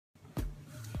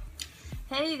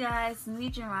Hey you guys, it's me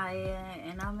Jemiah,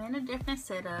 and I'm in a different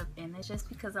setup, and it's just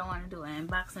because I want to do an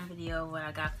unboxing video of what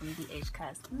I got from DH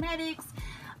Cosmetics.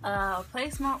 I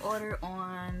placed my order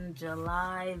on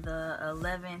July the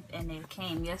 11th, and it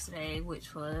came yesterday,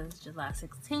 which was July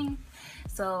 16th.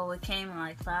 So it came in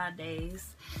like 5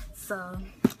 days. So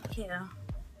yeah,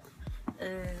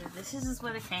 this is just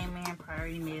what it came in,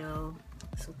 priority mail.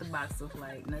 That's what the box looks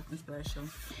like, nothing special.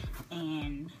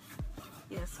 And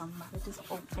yeah, so I'm about to just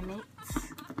open it.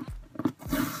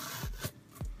 You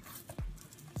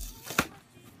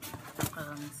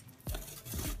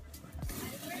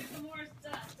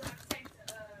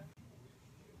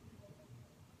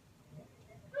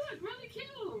look really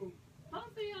cute.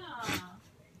 Both of y'all.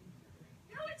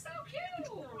 You look so cute.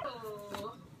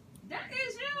 That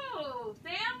is you,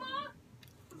 Thelma.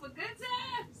 For good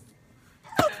times.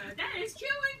 That is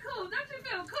cute and cool. Don't you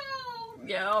feel cool?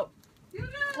 Yep. You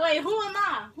do? Wait, who am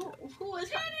I? Who is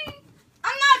Benny?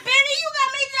 I'm not Benny. You got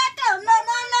me jacked up.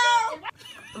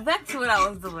 No. Back to what I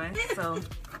was doing. So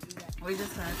we're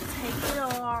just gonna take it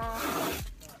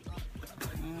off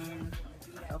and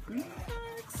open the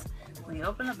box. When you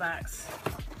open the box,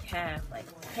 you have like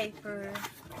paper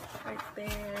right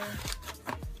there.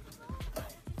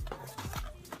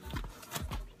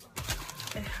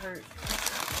 It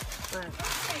hurts, but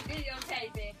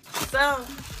Videotaping. so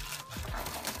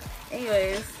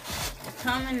anyways,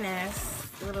 come in this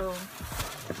little,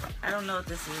 I don't know what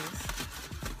this is.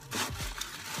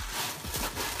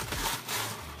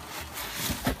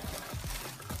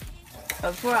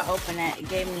 But before I open it, it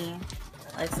gave me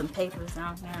like some papers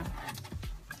down here.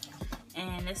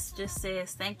 And this just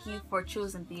says, thank you for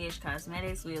choosing DH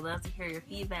Cosmetics. We would love to hear your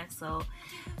feedback. So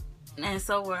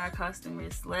would our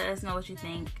customers. Let us know what you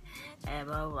think. And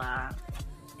blah, blah.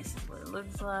 This is what it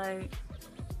looks like.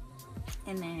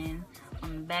 And then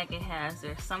on the back it has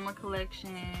their summer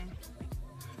collection.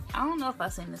 I don't know if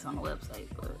I've seen this on the website,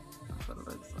 but that's what it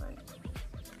looks like.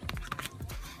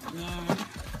 And then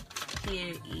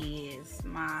here is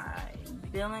my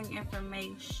billing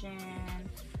information.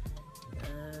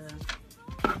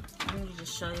 Let me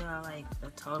just show y'all like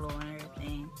the total and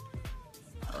everything.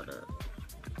 Hold up.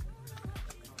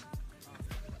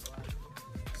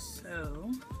 So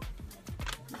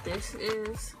this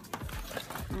is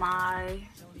my,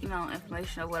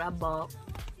 information of what I bought.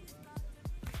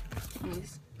 Let me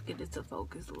get it to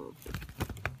focus a little bit.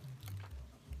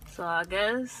 So I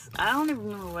guess, I don't even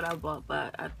remember what I bought,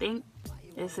 but I think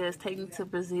it says Taking to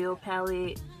Brazil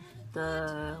palette,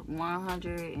 the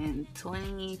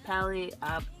 120 palette.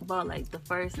 I bought like the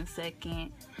first and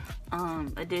second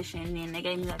edition, and then they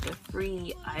gave me like a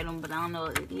free item, but I don't know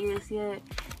what it is yet.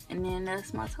 And then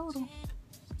that's my total.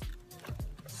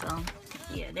 So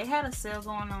yeah, they had a sale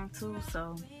going on too,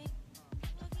 so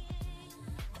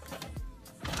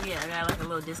yeah, I got like a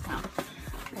little discount.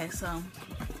 Okay, so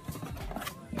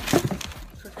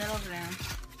put that over there.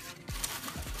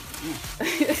 Yeah.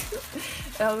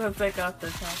 I was gonna take off the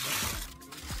packet.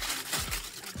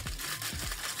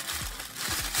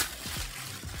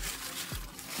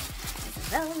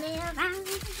 Roll me around.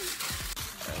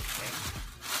 Okay.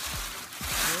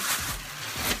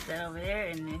 Put that over there,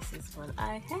 and this is what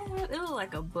I have. It looks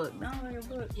like a book. Don't like a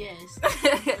book. Yes.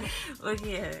 But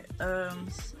yeah,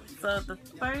 so the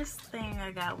first thing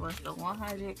I got was the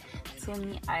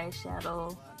 120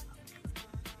 eyeshadow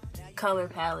color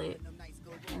palette,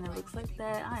 and it looks like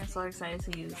that. I am so excited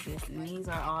to use this, and these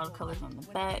are all the colors on the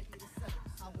back,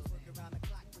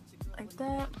 like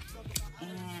that.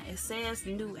 And it says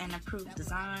new and approved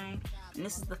design, and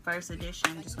this is the first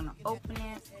edition. I'm just gonna open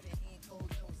it,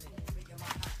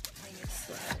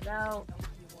 slide it out.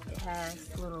 It has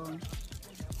little,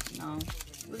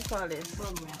 what do you call this?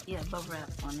 Bubble wrap. Yeah, bubble wrap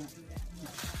on it.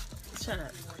 Shut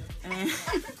up. And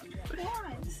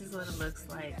this is what it looks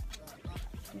like.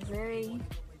 Very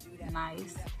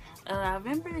nice. I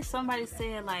remember somebody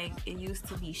said like it used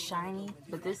to be shiny,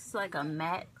 but this is like a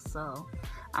matte, so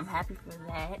I'm happy for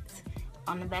that.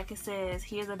 On the back it says,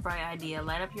 here's a bright idea.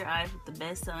 Light up your eyes with the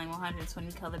best-selling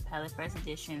 120 color palette, first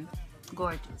edition.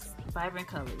 Gorgeous, vibrant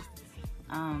colors.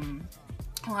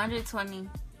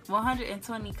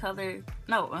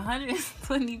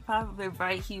 120 popular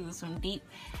bright hues, from deep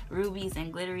rubies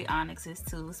and glittery onyxes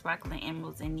to sparkling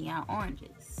emeralds and neon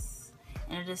oranges.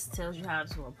 And it just tells you how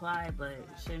to apply, but it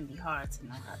shouldn't be hard to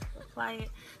know how to apply it.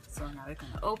 So now we're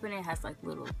gonna open it. It has like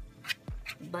little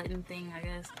button thing, I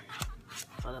guess.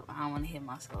 Hold up, I don't want to hit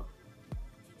myself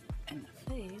in the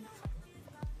face.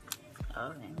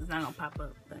 Okay, it's not gonna pop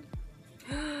up, but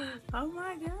oh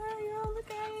my god, y'all,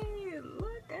 look at it.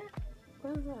 Look at,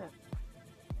 what is that?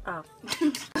 Oh.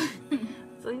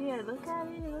 So yeah, look at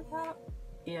it. Look how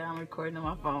Yeah, I'm recording on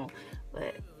my phone,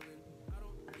 but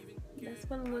that's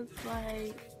what it looks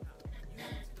like.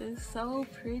 It's so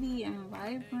pretty and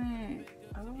vibrant.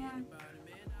 Oh my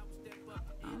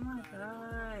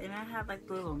god. And I have like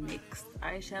little mixed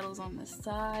eyeshadows on the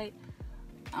side.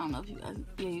 I don't know if you guys,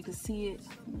 yeah, you can see it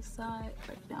on the side,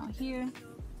 right down here.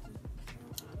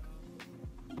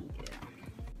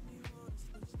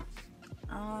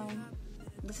 Yeah.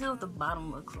 This is what the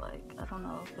bottom looks like. I don't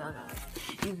know if y'all guys,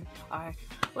 alright.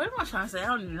 What am I trying to say? I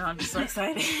don't even know. I'm just so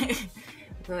excited.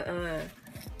 But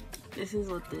this is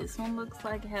what this one looks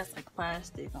like. It has like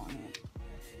plastic on it.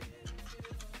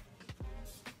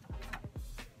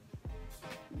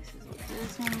 This is what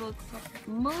this one looks like.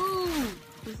 Move!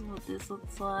 This is what this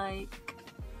looks like.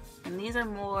 And these are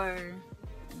more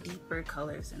deeper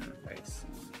colors than the first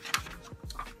one.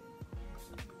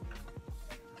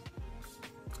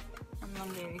 And I'm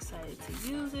very excited to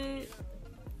use it.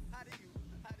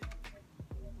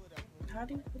 How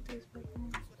do you put this back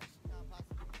on?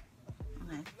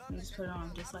 Okay, you just put it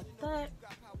on just like that.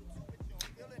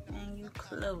 And you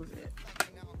close it.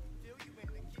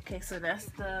 Okay, so that's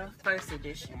the first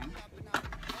edition.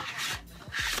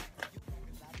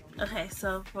 Okay,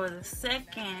 so for the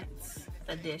second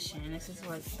edition, this is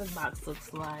what the box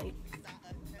looks like.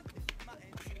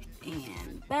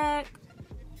 And back.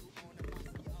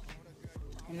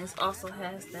 And this also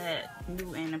has that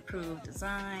new and improved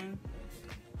design.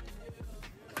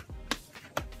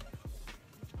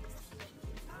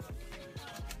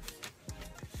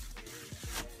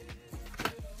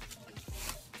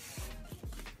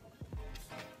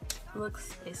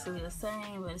 Looks basically the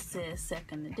same, but it says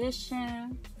second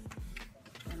edition.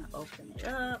 Gonna open it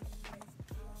up.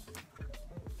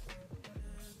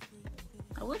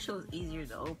 I wish it was easier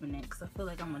to open it because I feel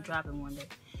like I'm gonna drop it one day.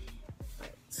 But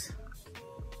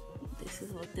this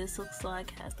is what this looks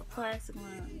like. It has the plastic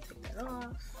one. Let me take that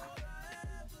off.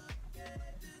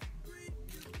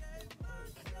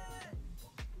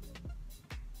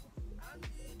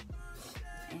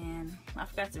 And I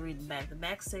forgot to read the back. The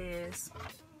back says,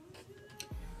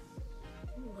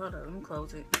 hold on, let me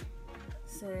close it.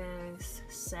 Says,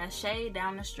 sashay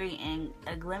down the street and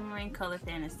a glimmering color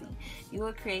fantasy. You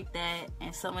will create that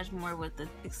and so much more with the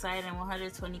exciting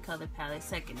 120 color palette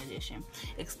second edition.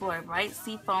 Explore bright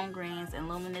seafoam greens and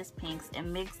luminous pinks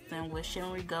and mix them with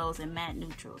shimmery golds and matte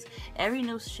neutrals. Every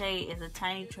new shade is a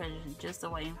tiny treasure just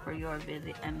waiting for your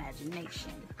vivid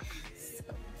imagination. So,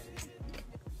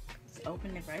 let's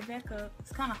open it right back up.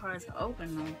 It's kind of hard to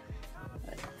open though.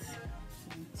 But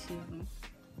to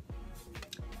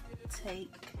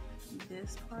take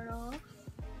this part off.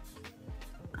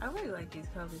 I really like these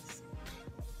colors.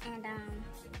 And am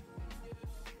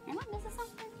I missing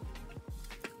something?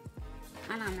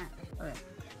 Oh no, I'm not. Okay.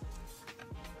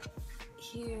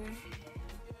 Here,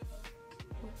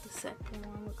 what the second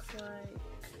one looks like.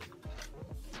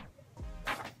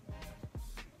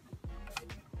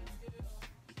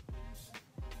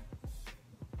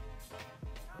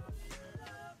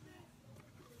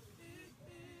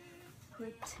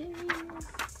 Pretty.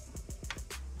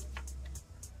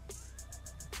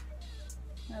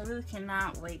 I really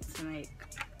cannot wait to make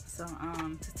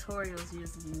some tutorials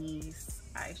using these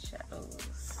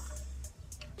eyeshadows.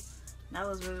 That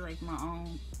was really like my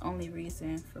only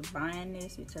reason for buying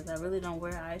this, because I really don't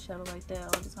wear eyeshadow like that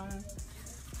all the time.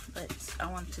 But I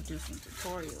wanted to do some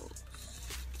tutorials.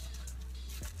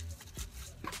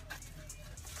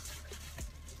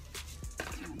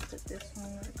 I'm gonna put this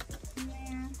one right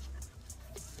there.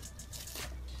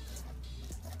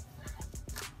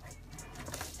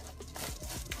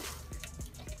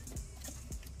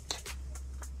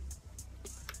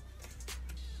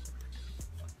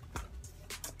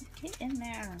 Get in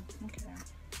there. Okay.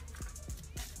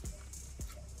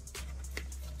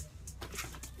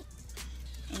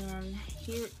 And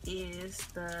here is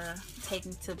the Take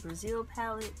Me to Brazil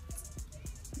palette.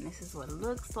 And this is what it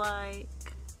looks like.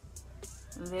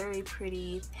 Very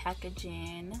pretty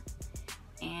packaging.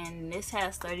 And this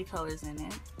has 30 colors in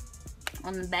it.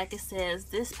 On the back it says,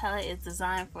 this palette is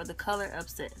designed for the color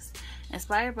obsessed.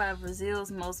 Inspired by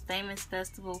Brazil's most famous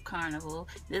festival, Carnival,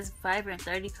 this vibrant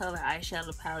 30-color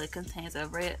eyeshadow palette contains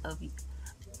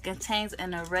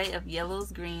an array of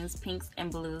yellows, greens, pinks, and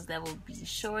blues that will be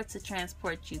sure to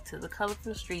transport you to the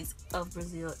colorful streets of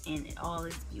Brazil in all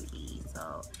its beauty.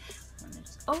 So I'm gonna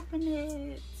just open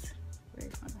it.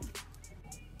 Where's my thing?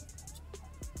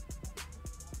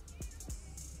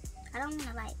 I don't want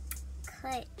to like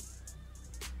cut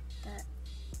the.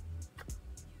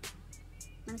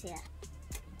 Let me see that.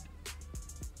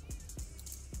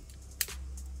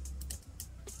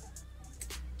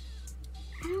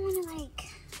 I don't want to like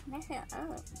mess it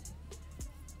up.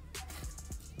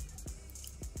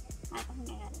 I think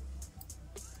I got it.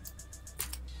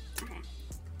 Okay.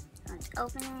 So let's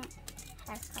open it.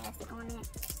 Has plastic on it.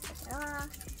 Take it off.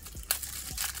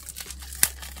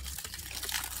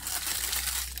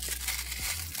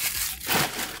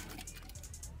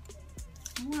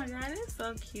 Oh my god, it's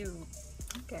so cute.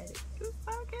 Look at it. It's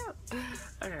so cute.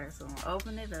 Okay, so I'm gonna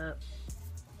open it up.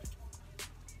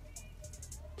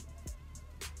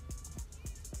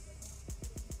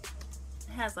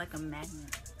 It has like a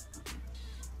magnet.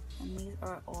 And these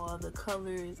are all the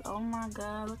colors. Oh my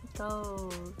god, look at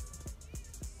those.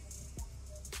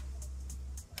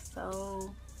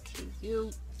 So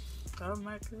cute. Oh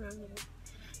my god.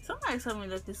 Somebody told me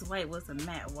that this white was a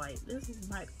matte white. This is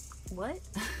like, what?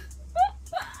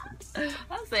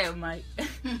 I said Mike.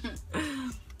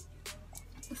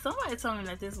 Somebody told me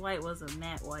that this white was a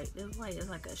matte white. This white is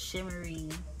like a shimmery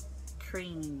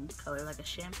cream color, like a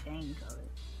champagne color.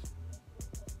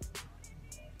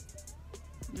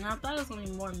 And I thought it was gonna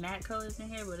be more matte colors in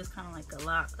here, but it's kind of like a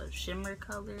lot of shimmer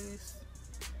colors,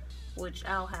 which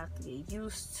I'll have to get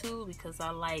used to because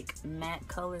I like matte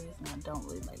colors and I don't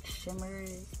really like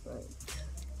shimmers, but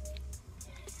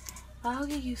I'll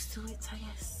get used to it, I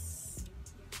guess.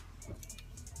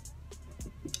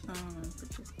 Put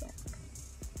this back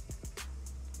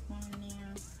on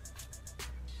there.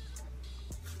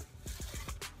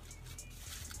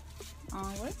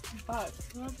 Where's the box?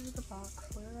 Where is the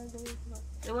box? Where is the box?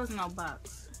 There was no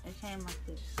box. It came like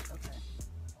this.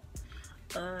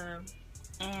 Okay.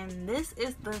 And this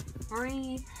is the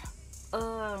free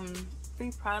item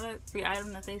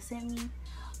that they sent me.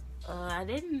 I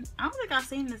don't think I've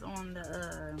seen this on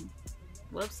the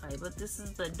website, but this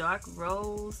is the Dark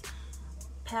Rose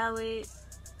palette,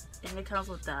 and it comes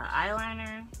with the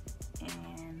eyeliner,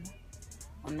 and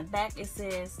on the back it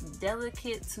says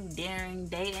delicate to daring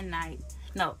day and night.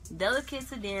 No, delicate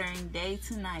to daring day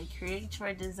to night. Create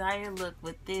your desired look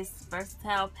with this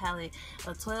versatile palette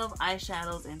of 12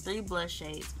 eyeshadows and 3 blush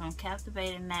shades, from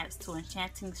captivating mattes to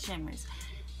enchanting shimmers.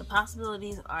 The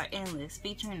possibilities are endless,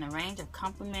 featuring a range of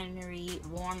complementary,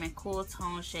 warm, and cool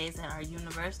tone shades that are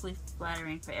universally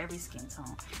flattering for every skin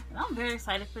tone. And I'm very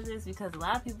excited for this because a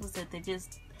lot of people said they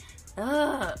just,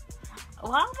 why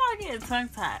am I getting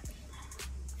tongue-tied?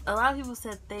 A lot of people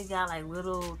said they got like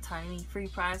little tiny free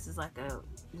prizes, like a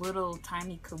little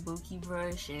tiny kabuki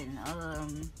brush, and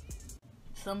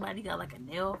somebody got like a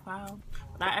nail file.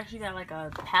 But I actually got like a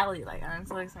palette. Like, I'm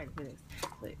so excited for this.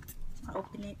 But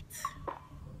open it.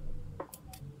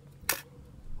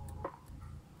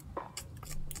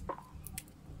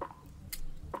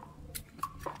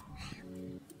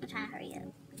 I'm trying to hurry up.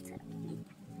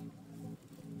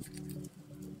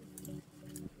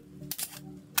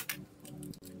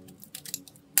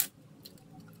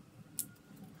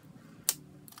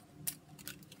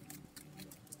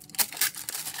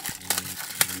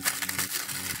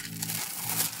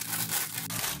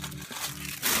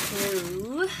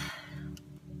 Ooh.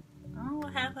 Oh,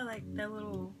 I have like that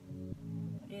little,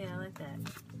 yeah, I like that.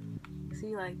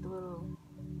 See, like the little,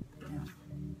 yeah.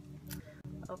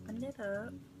 Opened it up.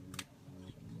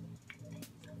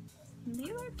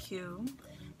 These are cute.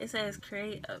 It says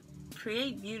create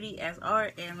beauty as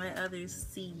art and let others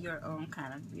see your own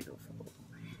kind of beautiful.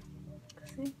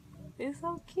 See, it's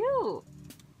so cute.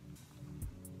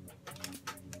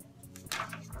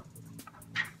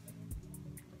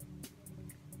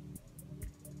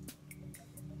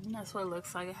 And that's what it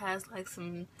looks like. It has like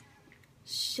some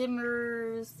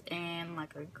shimmers and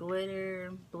like a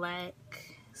glitter black,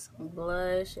 some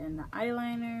blush, and the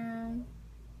eyeliner.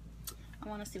 I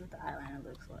want to see what the eyeliner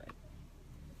looks like.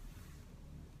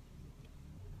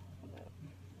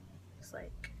 It's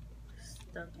like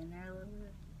stuck in there a little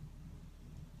bit.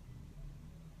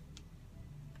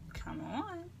 Come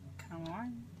on, come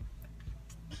on.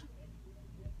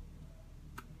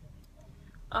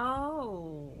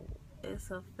 Oh,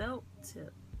 it's a felt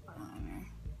tip eyeliner.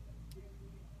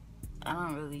 I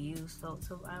don't really use felt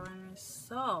tip eyeliners,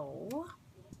 so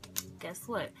guess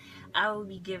what? I will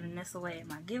be giving this away in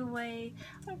my giveaway.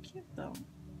 Oh, cute though.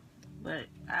 But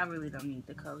I really don't need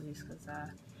the colors because I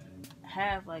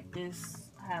have like this.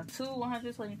 I have 2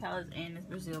 120 palettes and this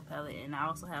Brazil palette, and I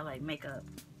also have like makeup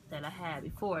that I had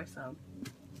before, so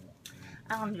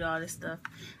I don't need all this stuff.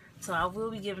 So I will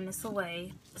be giving this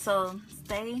away. So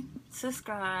stay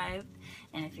subscribed,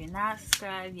 and if you're not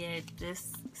subscribed yet,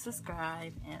 just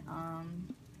subscribe.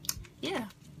 And yeah.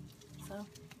 So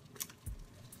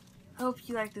hope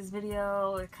you liked this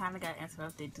video. It kind of got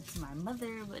interrupted due to my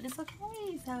mother, but it's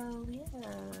okay. So yeah,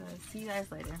 see you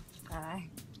guys later. Bye.